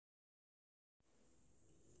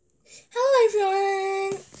Hello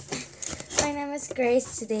everyone! My name is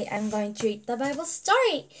Grace. Today I'm going to read the Bible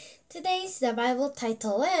story. The Bible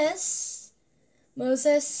title is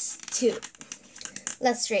Moses 2.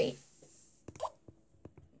 Let's read.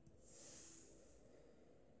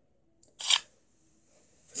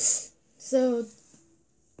 So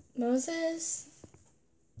Moses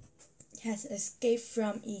has escaped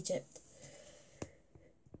from Egypt.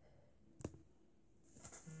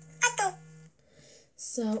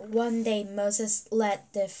 So one day Moses led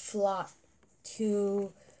the flock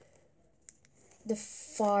to the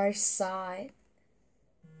far side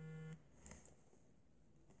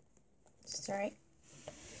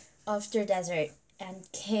of the desert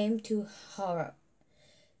and came to Horeb,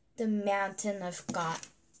 the mountain of God.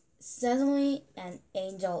 Suddenly an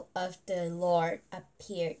angel of the Lord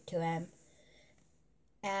appeared to him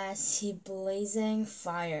as he blazing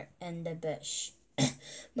fire in the bush.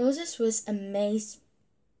 Moses was amazed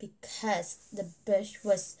because the bush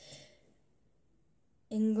was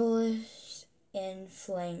engulfed in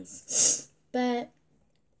flames, but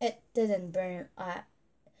it didn't burn up.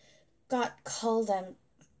 God called him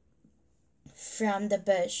from the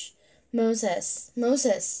bush, "Moses,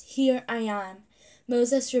 Moses, here I am."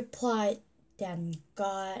 Moses replied. Then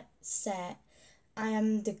God said, "I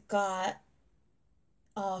am the God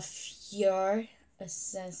of your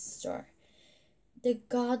ancestor, the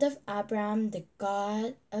God of Abraham, the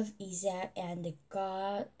God of Isaac, and the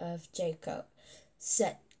God of Jacob,"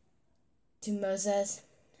 said to Moses,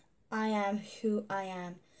 "I am who I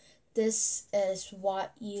am." This is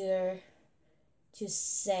what you're to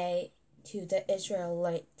say to the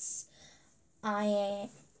Israelites.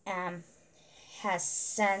 "I am has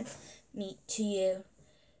sent me to you."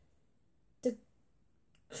 The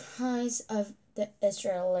cries of the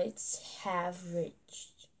Israelites have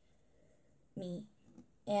reached me,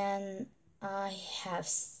 and I have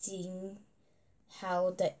seen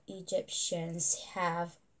how the Egyptians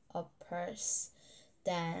have oppressed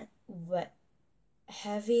them with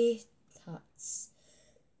heavy thoughts.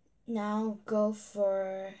 Now go,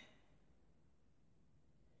 for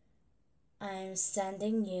I am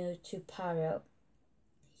sending you to Pharaoh.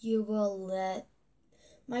 You will lead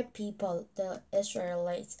my people, the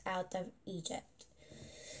Israelites, out of Egypt.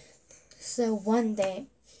 So one day,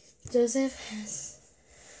 Joseph is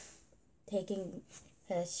taking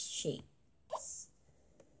his sheep,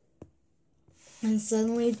 and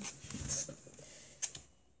suddenly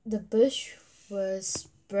the bush was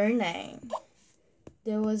burning.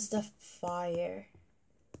 There was the fire.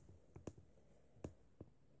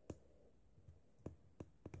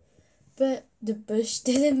 But the bush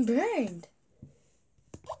didn't burn.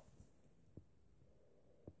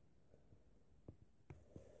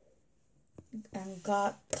 And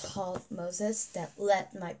God told Moses that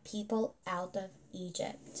 "Let my people out of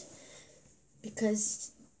Egypt,"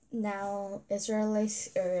 because now Israelites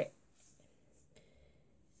are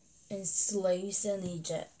enslaved in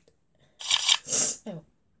Egypt.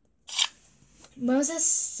 Moses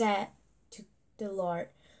said to the Lord,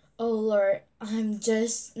 "Oh Lord, I'm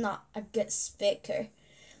just not a good speaker.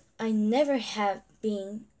 I never have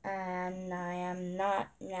been, and I am not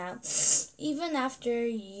now. Even after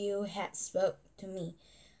you had spoke to me,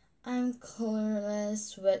 I'm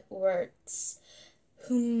clueless with words.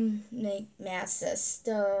 Who make masses?"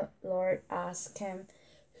 The Lord asked him,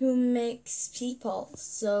 "Who makes people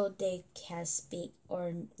so they can speak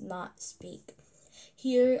or not speak?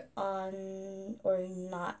 Hear or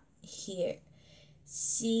not hear?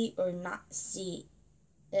 See or not see?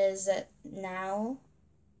 Is it now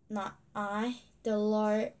not I, the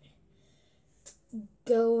Lord?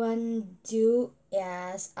 Go and do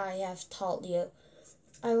as I have told you.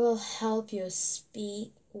 I will help you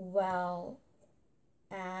speak well,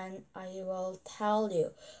 and I will tell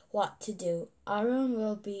you what to do. Aaron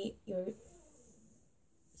will be your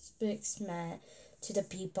spokesman to the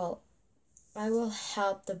people. I will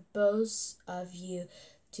help the both of you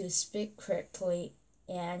to speak correctly,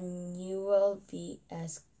 and you will be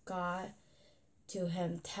as God to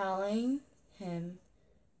him, telling him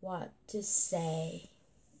what to say."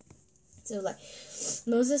 So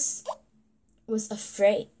Moses was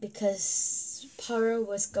afraid because Pharaoh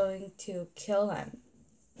was going to kill him.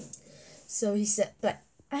 So he said, "But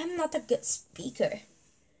I'm not a good speaker.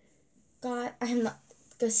 God, I'm not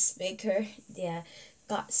a good speaker." Yeah,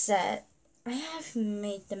 God said, "I have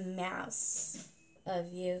made the mouse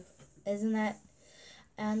of you, isn't it?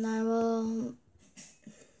 And I will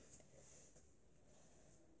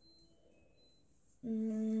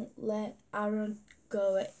let Aaron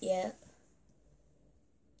go yet,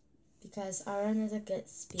 because Aaron is a good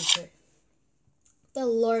speaker." The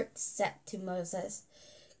Lord said to Moses,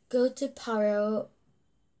 Go to Pharaoh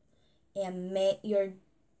and make your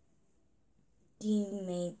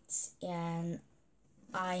teammates, and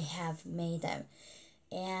I have made them,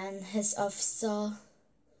 and his official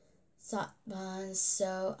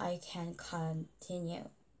so I can continue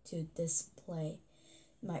to display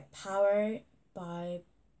my power by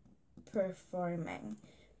performing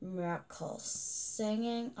miracles,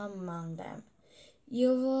 singing among them.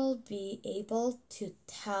 You will be able to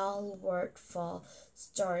tell wordful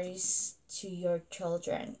stories to your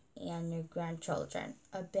children and your grandchildren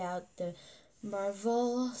about the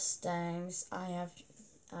marvelous things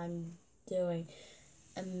I'm doing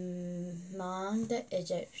among the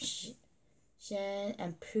Egyptians,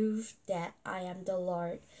 and prove that I am the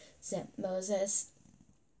Lord, said Moses.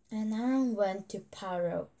 And Aaron went to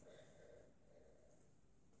Pharaoh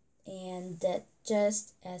and did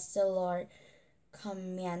just as the Lord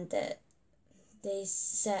commanded. They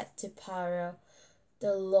said to Pharaoh,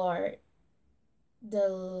 "The Lord,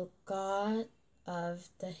 the God of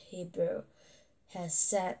the Hebrew, has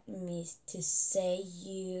sent me to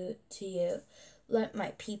say to you, let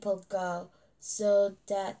my people go, so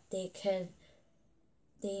that they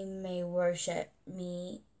may worship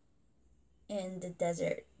me in the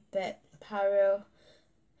desert." But Pharaoh's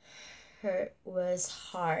heart was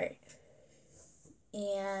hard,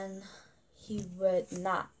 and he would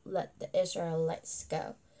not let the Israelites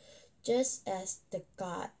go, just as the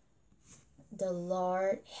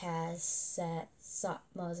Lord has said, sought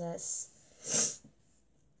Moses.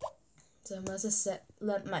 So Moses said,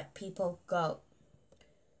 "Let my people go,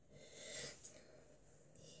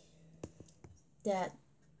 that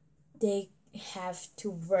they have to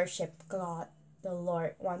worship God, the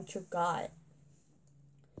Lord, one true God."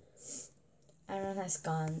 Aaron has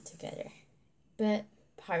gone together. But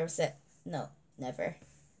Pharaoh said, "No, never."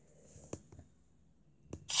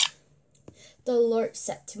 The Lord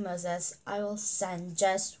said to Moses, "I will send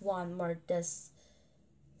just one more distance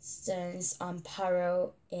on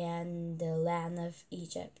Pharaoh and the land of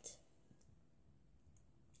Egypt.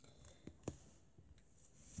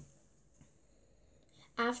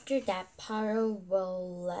 After that, Pharaoh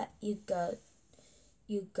will let you go.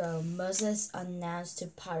 Moses announced to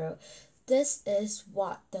Pharaoh, "This is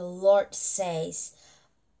what the Lord says.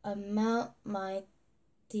 Among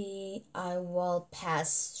mighty I will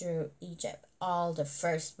pass through Egypt. All the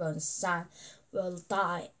firstborn son will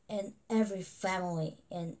die in every family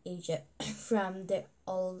in Egypt, from the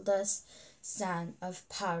oldest son of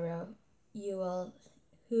Pharaoh,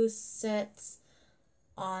 who sits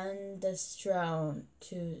on the throne,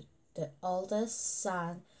 to the oldest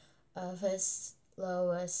son of his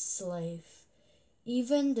lowest slave.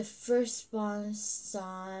 Even the firstborn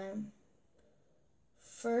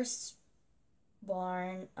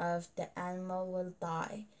of the animal will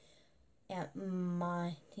die. And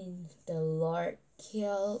mighty the Lord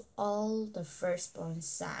kill all the firstborn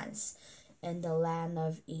sons in the land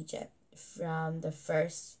of Egypt, from the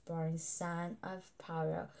firstborn son of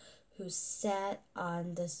Pharaoh, who sat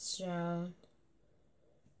on the throne,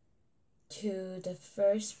 to the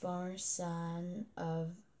firstborn son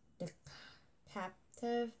of the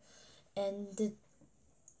captive in the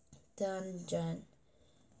dungeon.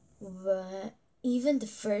 Even the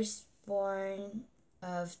firstborn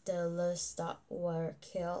of the livestock were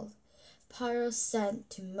killed." Pharaoh said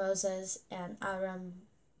to Moses and Aaron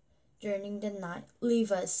during the night,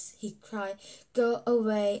 "Leave us," he cried. "Go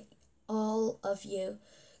away, all of you.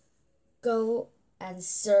 Go and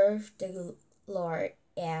serve the Lord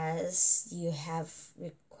as you have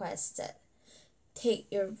requested.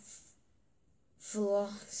 Take your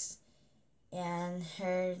flocks and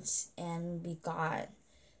herds and be gone.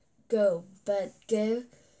 Go, but give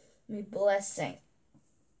me blessing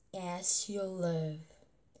as you live."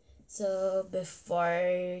 So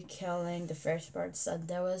before killing the firstborn son,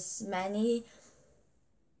 there was many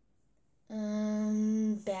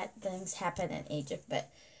bad things happen in Egypt, but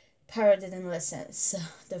Pharaoh didn't listen, so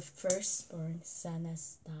the firstborn son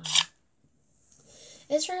has died.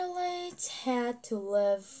 Israelites had to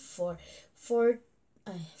live for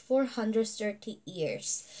 430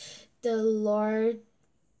 years. The Lord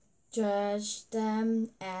judged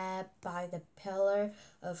them by the pillar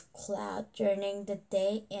of cloud during the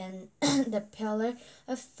day and the pillar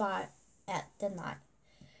of fire at the night.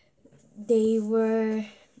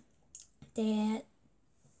 That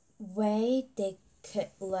way they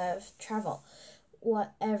could travel,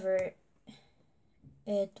 whatever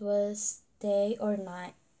it was, day or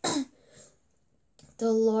night.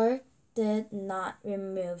 The Lord did not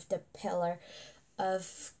remove the pillar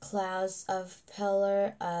of clouds of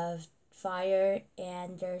pillar of fire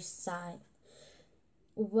and their sight.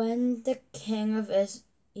 When the king of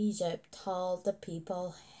Egypt told the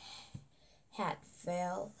people had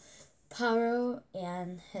failed, Pharaoh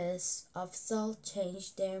and his officials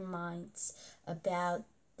changed their minds about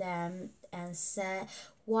them and said,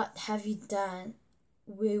 "What have you done?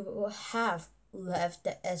 We will have left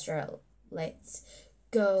the Israelites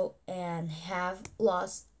go and have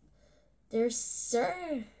lost their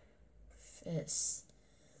service."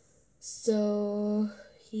 So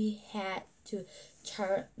he had to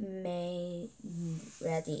made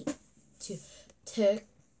ready to take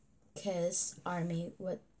his army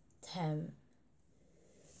with him.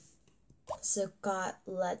 So God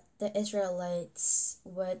led the Israelites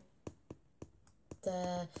with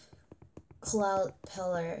the cloud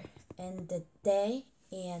pillar in the day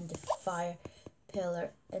and the fire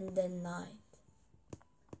pillar in the night.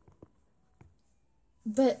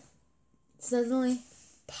 But suddenly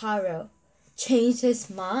Pharaoh changed his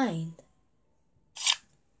mind.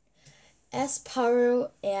 As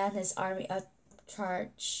Pharaoh and his army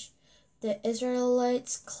approached the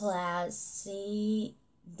Israelites' cloud sea,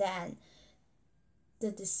 then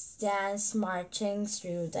the distance marching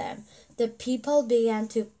through them, the people began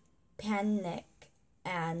to panic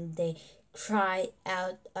and they cried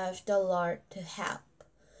out of the Lord to help.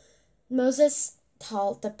 Moses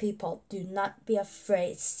told the people, "Do not be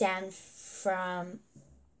afraid, stand firm,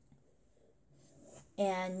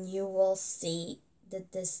 and you will see the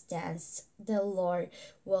distance the Lord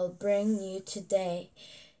will bring you today.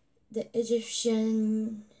 The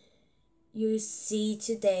Egyptian you see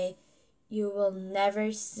today, you will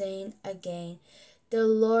never see again. The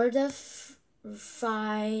Lord will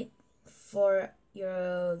fight for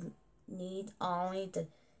you, need only the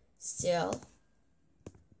still."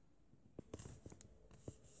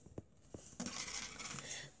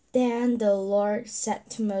 Then the Lord said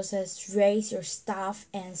to Moses, "Raise your staff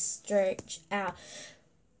and stretch out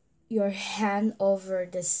your hand over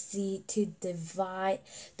the sea to divide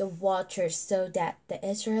the waters so that the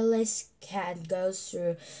Israelites can go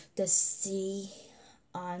through the sea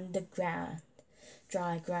on the ground,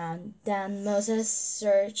 dry ground." Then Moses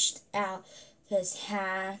stretched out his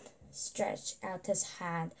hand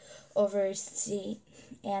over the sea,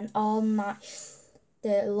 and all night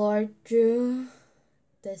the Lord drew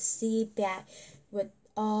the sea back with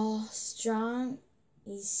a strong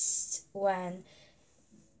east wind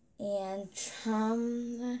and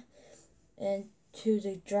turned into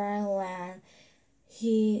the dry land.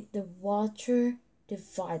 The water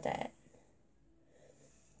divided.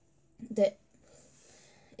 The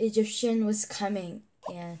Egyptian was coming,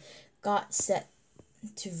 and God said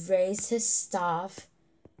to raise his staff,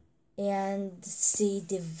 and the sea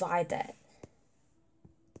divided.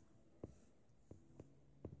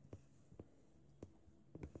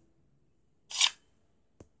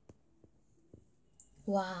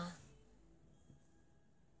 Wow.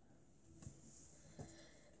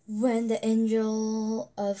 When the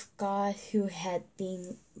angel of God who had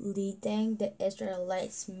been leading the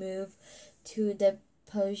Israelites moved to the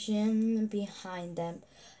position behind them,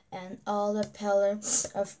 and all the pillars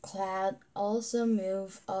of cloud also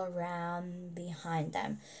moved around behind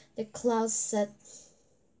them, the cloud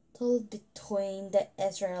settled between the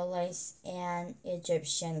Israelites and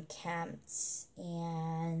Egyptian camps,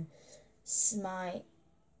 and night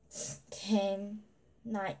came,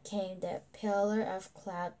 the pillar of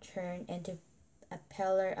cloud turned into a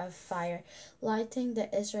pillar of fire, lighting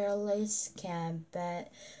the Israelites' camp,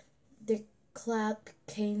 but the cloud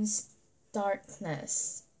became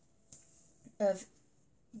darkness of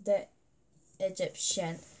the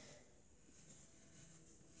Egyptian.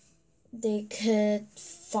 They could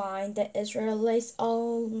find the Israelites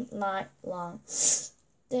all night long.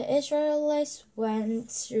 The Israelites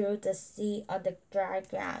went through the sea on the dry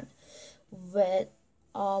ground with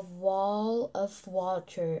a wall of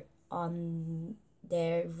water on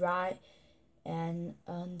their right and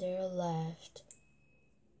on their left.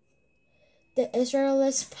 The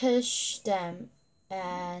Israelites pushed them,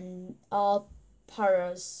 and all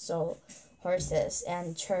Pharaoh's horses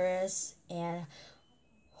and chariots and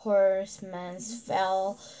horsemen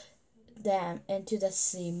fell them into the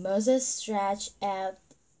sea. Moses stretched out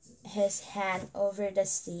his hand over the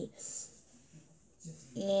sea,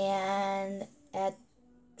 and at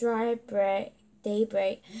daybreak,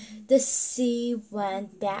 the sea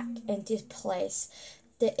went back into place.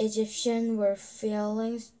 The Egyptians were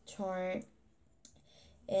feeling torn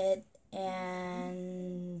it,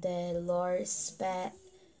 and the Lord spat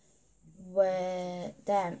with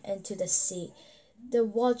them into the sea. The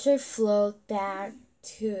water flowed back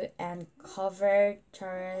to and covered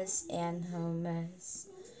chariots and horses.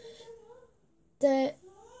 The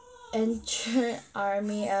entire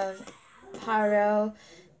army of Pharaoh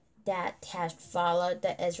that had followed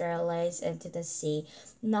the Israelites into the sea.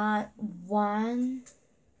 Not one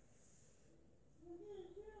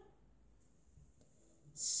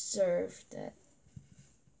served it.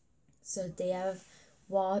 So they have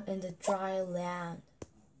walked in the dry land.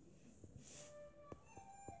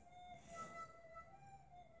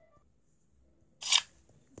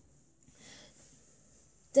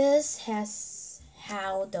 This is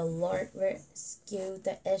how the Lord rescued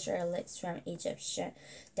the Israelites from Egyptian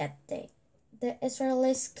that day. The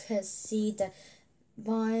Israelites could see the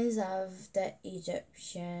bodies of the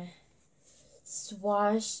Egyptians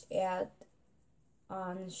washed out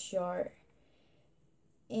on shore.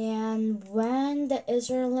 And when the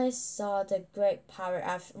Israelites saw the great power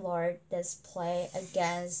of the Lord displayed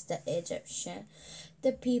against the Egyptians,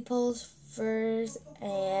 the people feared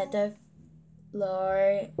the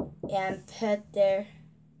Lord and put their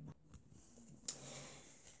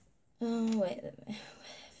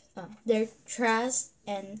their trust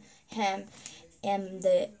in Him and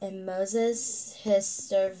Moses, His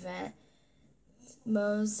servant.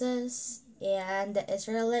 Moses and the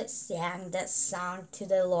Israelites sang that song to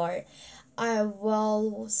the Lord. I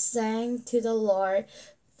will sing to the Lord,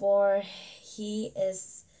 for He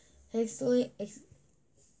is highly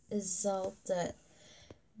exalted.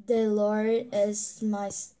 The Lord is my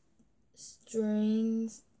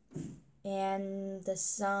strength, and the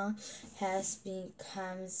song has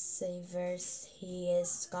become savors. He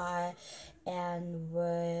is God, and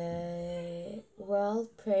will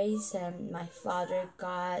praise Him, my Father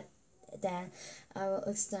God. Then I will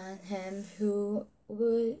extol Him who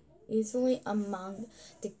would easily among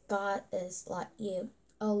the God is like you,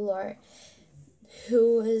 O Lord,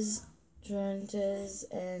 who is trenches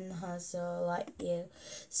and hustle like you.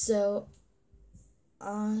 So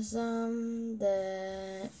awesome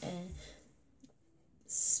the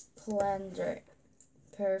splendor,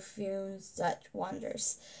 perfume such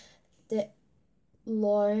wonders. The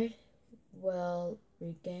Lord will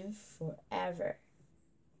reign forever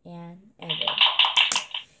and ever.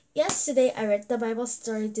 Yes, today I read the Bible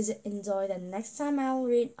story. Did you enjoy? The next time I'll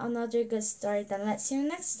read another good story. Then let's see you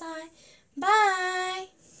next time. Bye!